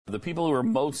the people who are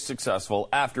most successful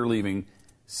after leaving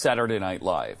Saturday Night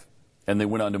Live. And they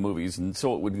went on to movies, and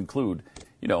so it would include,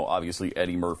 obviously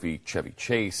Eddie Murphy, Chevy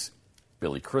Chase,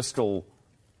 Billy Crystal.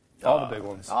 All the big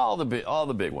ones. All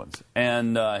the big ones.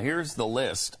 And here's the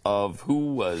list of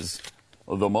who was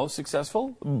the most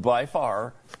successful, by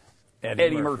far,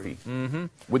 Eddie Murphy. Mm-hmm.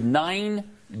 With $9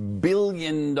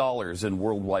 billion in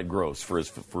worldwide gross for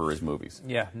his movies.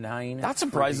 Yeah, 9. That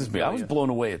surprises me. I was blown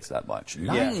away it's that much.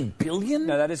 $9 billion?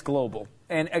 No, that is global.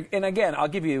 And again,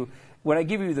 when I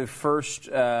give you the first,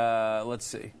 let's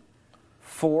see,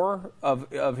 4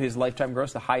 of his lifetime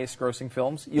gross, the highest grossing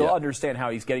films, you'll understand how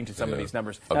he's getting to some of these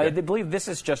numbers. Okay. Now, I believe this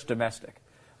is just domestic.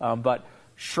 But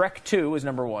Shrek 2 is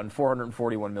number 1,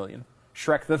 $441 million.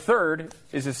 Shrek the Third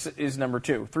is number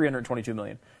 2, $322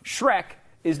 million. Shrek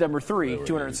is number 3,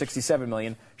 $267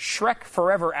 million. Shrek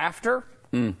Forever After,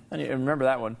 and remember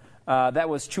that one, that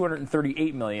was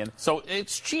 $238 million. So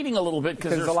it's cheating a little bit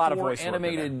because there's a lot of voice voice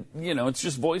animated, it's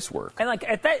just voice work. And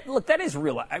that is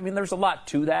real. I mean, there's a lot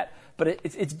to that, but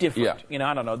it's different. Yeah.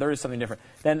 I don't know. There is something different.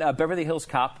 Then Beverly Hills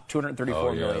Cop,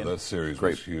 $234 million. That series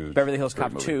was huge. Beverly Hills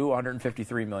Cop 2,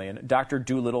 $153 million. Dr.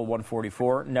 Dolittle,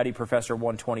 $144. Nutty Professor,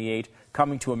 $128.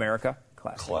 Coming to America,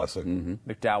 classic.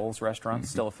 McDowell's Restaurant,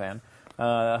 still a fan.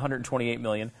 $128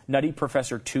 million. Nutty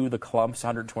Professor 2, The Clumps,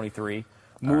 $123.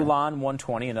 Mulan,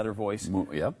 $120, another voice.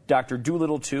 Yep. Dr.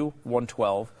 Dolittle 2,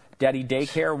 $112. Daddy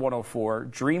Daycare,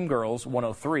 $104. Dreamgirls,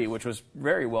 $103, which was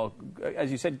very well,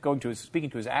 as you said, speaking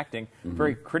to his acting,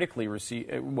 very critically received.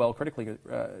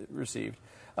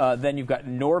 Then you've got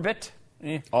Norbit.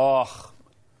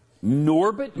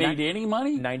 Norbit made any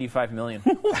money? $95 million.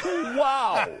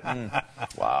 Wow.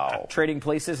 Wow. Trading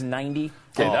Places, $90.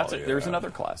 Okay, there's another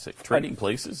classic. Trading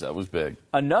Places, that was big.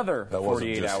 Another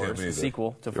 48 Hours, the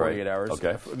sequel to 48 Hours,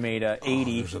 made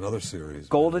 $80. There's another series.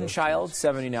 Golden Child,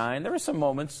 $79. There were some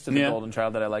moments to the Golden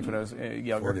Child that I liked when I was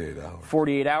younger. 48 Hours.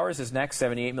 48 Hours is next,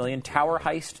 $78 million. Tower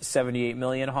Heist, $78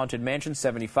 million. Haunted Mansion,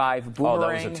 $75.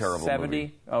 Boomerang, that was a terrible $70.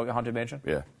 movie. Oh, Haunted Mansion?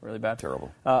 Yeah. Really bad?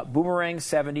 Terrible. Boomerang,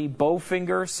 $70.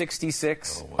 Bowfinger,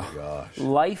 $66. Oh, my gosh.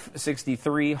 Life,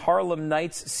 $63. Harlem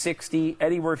Nights, $60.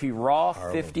 Eddie Murphy Raw,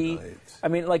 $50. Nights. I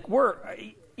mean,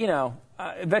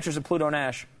 Adventures of Pluto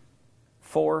Nash,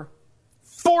 $4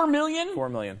 million?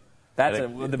 $4 million. That's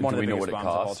one of the biggest bombs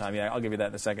of all time. Yeah, I'll give you that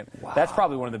in a second. Wow. That's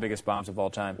probably one of the biggest bombs of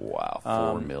all time. Wow,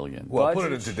 $4 million. Well, put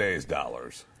it in today's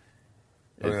dollars.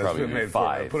 It'd probably be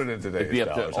 $5. Put it in today's It'd be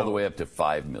dollars. all the way up to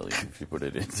 $5 million if you put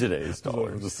it in today's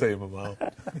dollars. The same amount.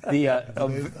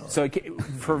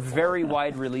 For very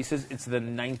wide releases, it's the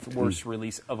 9th worst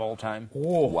release of all time.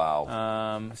 Oh,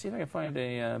 wow. See if I can find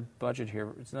a budget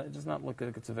here. It does not look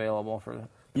like it's available for.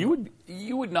 You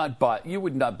would not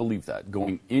believe that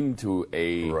going into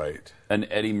an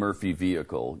Eddie Murphy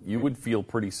vehicle. You would feel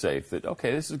pretty safe that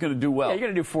this is going to do well. Yeah, you're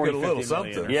going to do 40, 50 million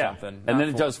something. or something. And then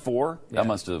it does 4. Yeah. That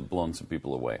must have blown some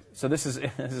people away. So this is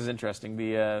interesting.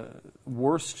 The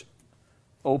worst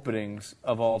openings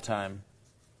of all time.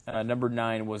 Number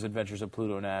 9 was Adventures of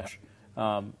Pluto Nash.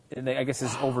 I guess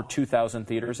this is over 2,000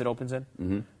 theaters it opens in.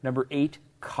 Mm-hmm. Number 8,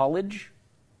 College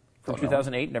from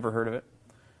 2008. Never heard of it.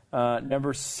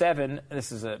 Number 7,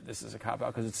 this is a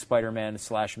cop-out because it's Spider-Man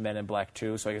 / Men in Black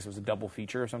 2, so I guess it was a double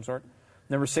feature of some sort.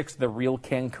 Number 6, The Real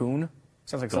Cancun.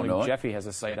 Sounds like something Jeffy has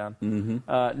a sight on.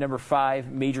 Mm-hmm. Number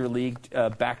 5, Major League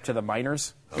Back to the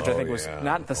Minors, which I think was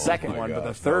not the second one, but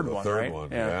the third one, right?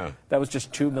 Yeah. That was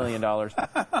just $2 million.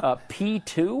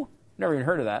 P2, never even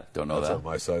heard of that. Don't know That's that. on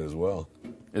my side as well.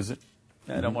 Is it?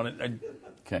 I don't want to.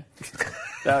 Okay.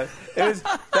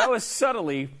 That was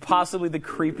subtly possibly the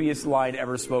creepiest line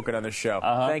ever spoken on the show.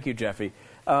 Thank you, Jeffy.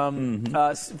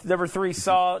 Number 3,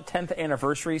 Saw 10th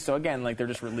Anniversary. So again, they're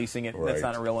just releasing it. That's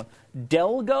not a real one.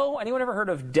 Delgo. Anyone ever heard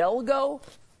of Delgo?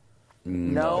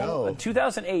 No. In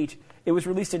 2008, it was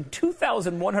released in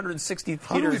 2,160 theaters.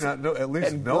 How do we not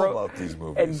know about these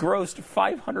movies? And grossed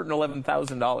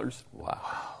 $511,000. Wow.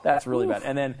 That's really bad.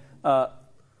 And then,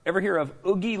 ever hear of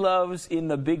Oogie Loves in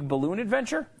the Big Balloon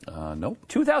Adventure? Nope.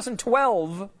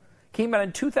 2012 came out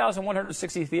in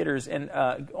 2,160 theaters and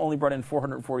only brought in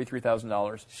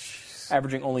 $443,000,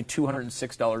 averaging only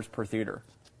 $206 per theater.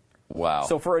 Wow.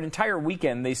 So for an entire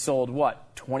weekend, they sold,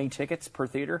 20 tickets per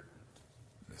theater?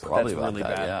 Probably that's really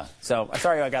that, bad. yeah. So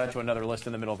sorry I got into another list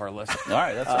in the middle of our list. All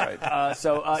right, that's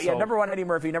all right. Number 1, Eddie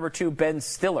Murphy. Number 2, Ben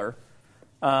Stiller.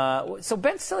 So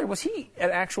Ben Stiller, was he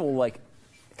an actual,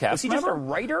 cast was he just member? a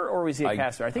writer or was he a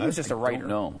cast member? I think he was just a writer.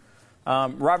 No.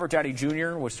 Robert Downey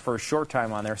Jr. was for a short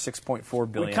time on there,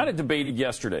 $6.4 billion. We kind of debated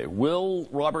yesterday, will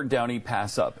Robert Downey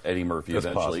pass up Eddie Murphy That's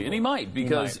eventually? possible. And he might,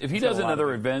 because if he He's got does a lot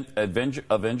another of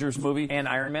Avengers movie, And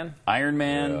Iron Man. Iron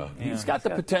Man, he's got the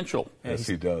potential. Yes,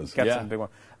 he does. Got Yeah. some big one.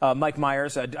 Mike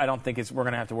Myers, I don't think we're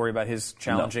going to have to worry about his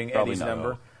challenging probably Eddie's not.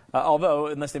 number. Although,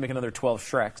 unless they make another 12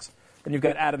 Shreks. Then you've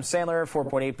got Adam Sandler,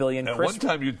 $4.8 billion. At one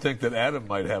time, you'd think that Adam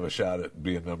might have a shot at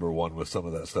being number one with some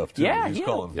of that stuff too. Yeah, he's yeah.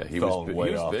 falling, Yeah, he falling was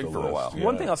way off big the for a list. while. Yeah.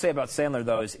 One thing I'll say about Sandler,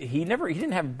 though, is he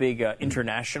didn't have big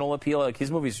international appeal. Like,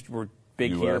 his movies were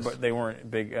big here, US. but they weren't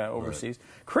big overseas.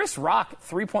 Right. Chris Rock,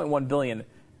 $3.1 billion.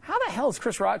 How the hell has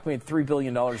Chris Rock made $3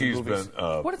 billion in He's movies? been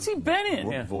What has he been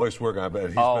in? voice work. I bet.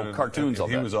 He's Oh, been in, cartoons, I'll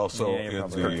He bet. was also Yeah, in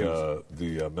probably.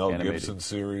 the Mel Animated. Gibson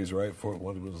series, right? For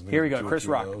what was his name? Here we go, Two or Chris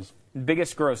three of Rock. those?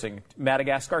 Biggest grossing,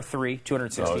 Madagascar 3,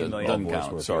 $216 million. doesn't voice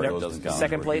count. work. Sorry, Those doesn't count.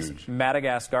 Second were place, huge.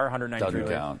 Madagascar, $193 Doesn't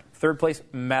million. count. Third place,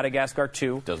 Madagascar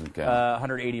 2. Doesn't count.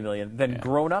 $180 million. Then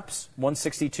Grown Ups,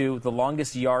 $162. The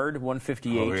Longest Yard,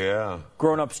 $158. Oh yeah.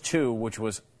 Grown Ups 2, which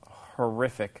was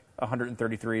horrific,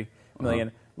 $133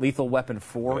 million. Lethal Weapon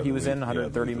 4, Yeah, he was in, yeah,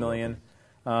 $130 Lethal million.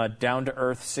 Down to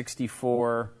Earth,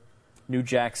 $64. New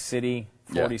Jack City,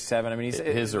 $47. I mean,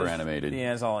 His are animated.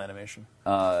 Yeah, it's all animation.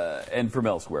 And from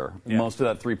elsewhere. Yeah. Most of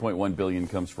that $3.1 billion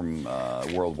comes from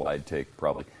worldwide take,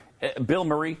 probably. Bill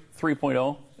Murray,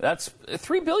 3.0. That's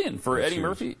 $3 billion for That's Eddie huge.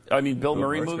 Murphy. I mean, Bill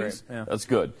Murray Murray's movies. great, yeah. That's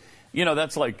good. You know,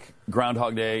 that's like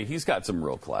Groundhog Day. He's got some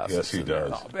real classics. Yes, he in there.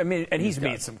 does. I mean, and he's got-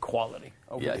 made some quality.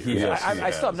 Over Yeah, the he years. has.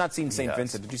 I still have has. not seen St. has.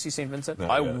 Vincent. Did you see St. Vincent? No.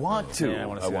 I Yeah, want to. Yeah, I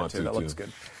want to I see want that too. to, That looks too.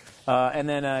 good. And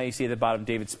then you see at the bottom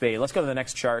David Spade. Let's go to the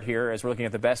next chart here as we're looking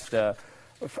at the best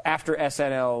after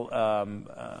SNL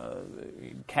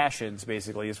cash-ins,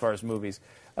 basically, as far as movies.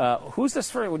 Who's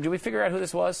this for? Did we figure out who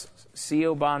this was?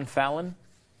 Siobhan Fallon?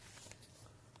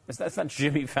 That's not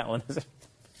Jimmy Fallon, is it?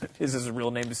 Is his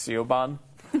real name Siobhan?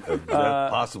 That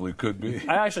possibly could be.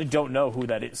 I actually don't know who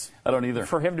that is. I don't either.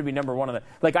 For him to be number one on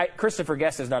the Christopher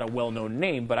Guest is not a well-known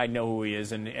name, but I know who he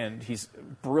is, and he's a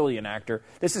brilliant actor.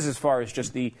 This is as far as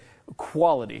just the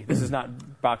quality. This is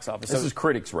not box office. This So- is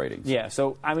critics' ratings. yeah.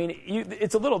 So I mean,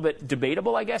 it's a little bit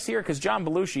debatable, I guess, here because John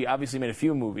Belushi obviously made a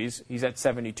few movies. He's at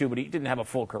 72, but he didn't have a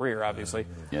full career, obviously.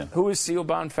 Yeah. Who is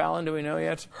Siobhan Fallon? Do we know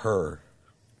yet? Her.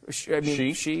 I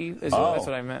mean, she is. That's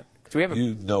what I meant. Do we have a?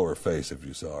 You know her face if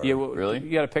you saw her. Yeah, Really?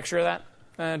 You got a picture of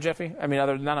that, Jeffy? I mean,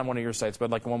 not on one of your sites, but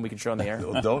like one we can show on the air.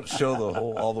 Don't show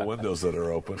all the windows that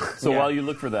are open. So Yeah. while you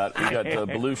look for that, we got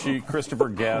Belushi, Christopher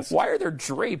Guest. Why are there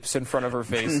drapes in front of her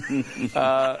face?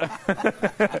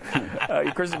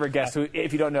 Christopher Guest, who,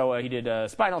 if you don't know, he did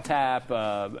Spinal Tap,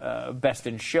 Best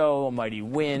in Show, Mighty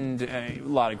Wind, a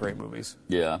lot of great movies.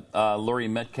 Yeah. Laurie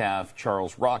Metcalf,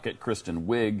 Charles Rocket, Kristen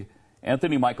Wiig,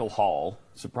 Anthony Michael Hall.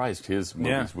 Surprised his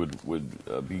movies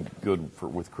would be good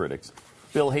with critics.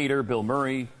 Bill Hader, Bill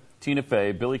Murray, Tina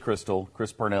Fey, Billy Crystal,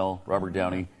 Chris Parnell, Robert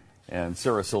Downey, and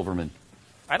Sarah Silverman.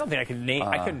 I don't think I can name.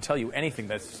 I couldn't tell you anything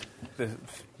that's.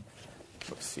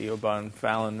 Siobhan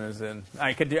Fallon is in.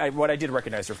 What I did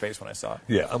recognize her face when I saw it.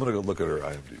 Yeah, I'm gonna go look at her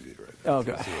IMDb right now. Oh,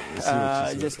 God. See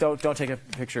what she Just said. don't take a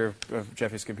picture of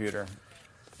Jeffy's computer.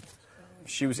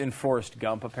 She was in Forrest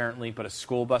Gump, apparently, but a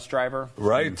school bus driver.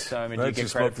 Right. So, I mean, right. do you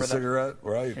She get credit smoked for a that? cigarette.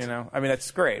 Right. You know, I mean, that's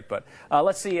great. But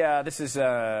let's see. This is.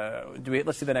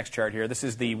 Let's see the next chart here. This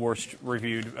is the worst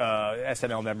reviewed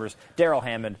SNL members. Daryl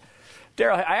Hammond.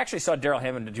 I actually saw Daryl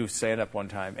Hammond do stand-up one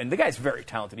time, and the guy's very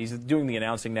talented. He's doing the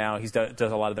announcing now. He does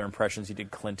a lot of their impressions. He did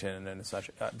Clinton and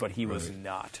such, but he was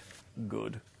not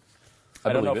good.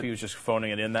 I don't know if he was just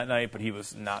phoning it in that night, but he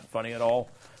was not funny at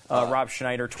all. Rob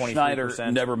Schneider, 23%.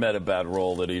 Schneider never met a bad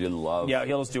role that he didn't love. Yeah,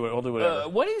 he'll just do it. He'll do whatever.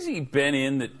 What has he been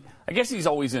in that? I guess he's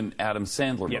always in Adam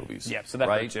Sandler movies. Yeah, so that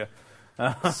right? hurts you.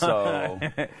 So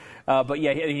But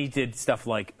yeah, he did stuff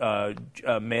like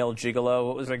Male Gigolo.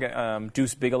 What was it?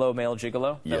 Deuce Bigelow, Male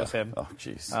Gigolo. That was him. Oh,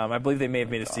 jeez. I believe they may have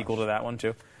made a sequel to that one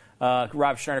too.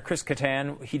 Rob Schneider, Chris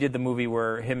Kattan. He did the movie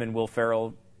where him and Will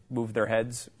Ferrell moved their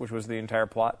heads, which was the entire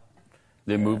plot.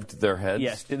 They moved their heads.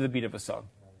 Yes, did the beat of a song.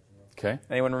 Okay.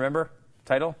 Anyone remember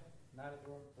title?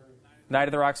 Night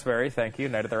of the Roxbury, thank you.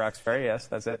 Night of the Roxbury, yes,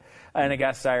 that's it. And a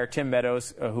guest star, Tim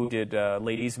Meadows, who did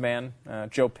Ladies' Man.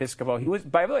 Joe Piscopo. He was,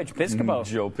 by the way, Piscopo.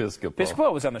 Joe Piscopo.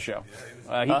 Piscopo was on the show.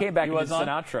 He came back he and was did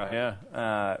on? Sinatra,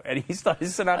 yeah. And his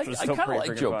Sinatra was I still kind of pretty like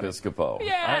freaking Joe funny. Piscopo.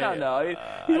 Yeah, I don't know.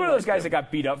 He's one of those guys that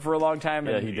got beat up for a long time,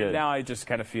 and Yeah, he did. now I just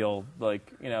kind of feel like,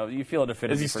 you feel an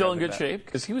affinity. Is he for still him in with good that. shape?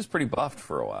 Because he was pretty buffed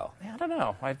for a while. I don't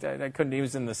know. I couldn't. He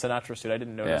was in the Sinatra suit. I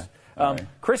didn't notice. Yeah. All right.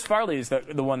 Chris Farley is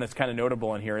the one that's kind of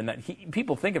notable in here, in that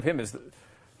people think of him as,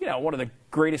 one of the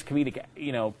greatest comedic,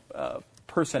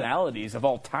 personalities of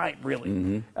all time,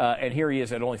 really. And here he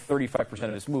is at only 35%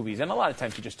 of his movies, and a lot of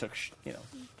times he just took,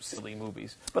 silly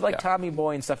movies. But like Tommy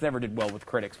Boy and stuff never did well with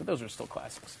critics, but those are still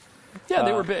classics. Yeah,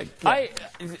 they were big. Yeah.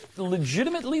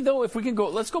 Legitimately, though, if we can go,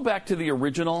 let's go back to the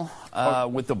original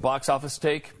with the box office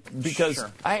take, because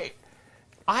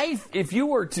if you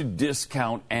were to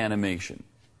discount animation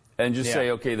and just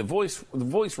say, okay, the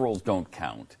voice roles don't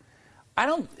count,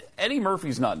 Eddie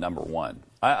Murphy's not number one.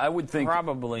 I would think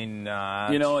probably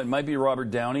not. It might be Robert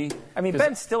Downey. I mean,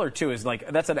 Ben Stiller too is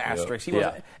that's an asterisk. He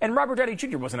wasn't, and Robert Downey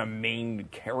Jr. wasn't a main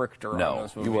character. No, on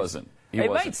those movies. He wasn't. It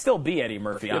might still be Eddie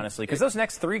Murphy, honestly, because those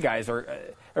next three guys or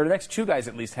the next two guys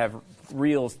at least have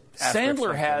real.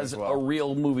 Sandler has a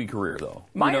real movie career, though.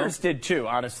 Myers did too,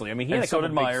 honestly. I mean, he had a couple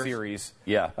of big series.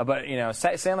 Yeah, but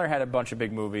Sandler had a bunch of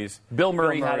big movies. Bill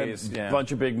Murray had a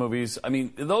bunch of big movies. I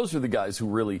mean, those are the guys who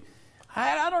really.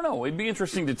 I don't know. It'd be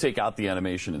interesting to take out the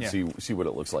animation and see what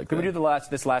it looks like. Can we do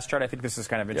this last chart? I think this is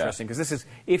kind of interesting because this is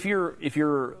if you're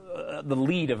the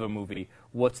lead of a movie,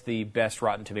 what's the best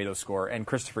Rotten Tomatoes score? And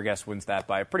Christopher Guest wins that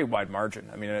by a pretty wide margin.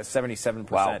 I mean, at 77%.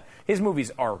 Wow. His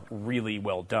movies are really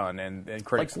well done, and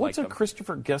critics what's like a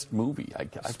Christopher Guest movie? I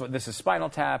guess this is Spinal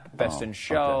Tap, Best in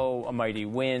Show, A Mighty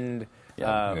Wind.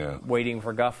 Waiting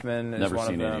for Guffman. Never is one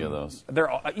seen of them. any of those.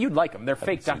 You'd like them. They're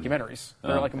fake documentaries.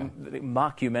 They're like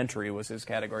mockumentary was his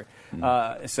category.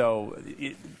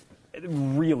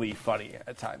 Really funny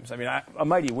at times. I mean, A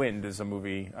Mighty Wind is a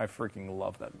movie. I freaking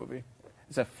love that movie.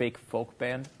 It's a fake folk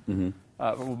band.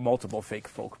 Multiple fake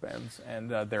folk bands,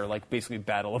 and they're like basically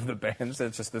battle of the bands.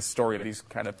 It's just the story of these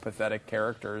kind of pathetic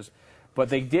characters. But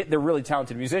they're really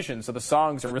talented musicians, so the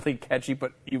songs are really catchy.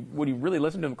 But when you really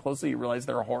listen to them closely, you realize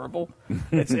they're horrible.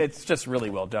 It's just really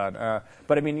well done.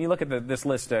 But I mean, you look at this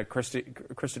list. Kristen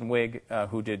Wiig,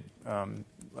 who did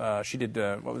she did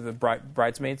what was the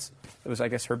Bridesmaids? It was, I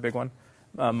guess, her big one.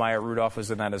 Maya Rudolph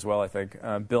was in that as well, I think.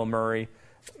 Bill Murray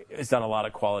has done a lot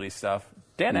of quality stuff.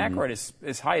 Dan Aykroyd is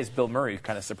as high as Bill Murray,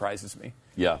 kind of surprises me.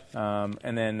 Yeah.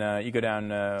 And then you go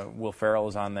down. Will Ferrell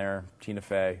is on there. Tina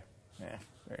Fey. Yeah.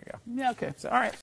 There you go. Yeah, okay. So, all right.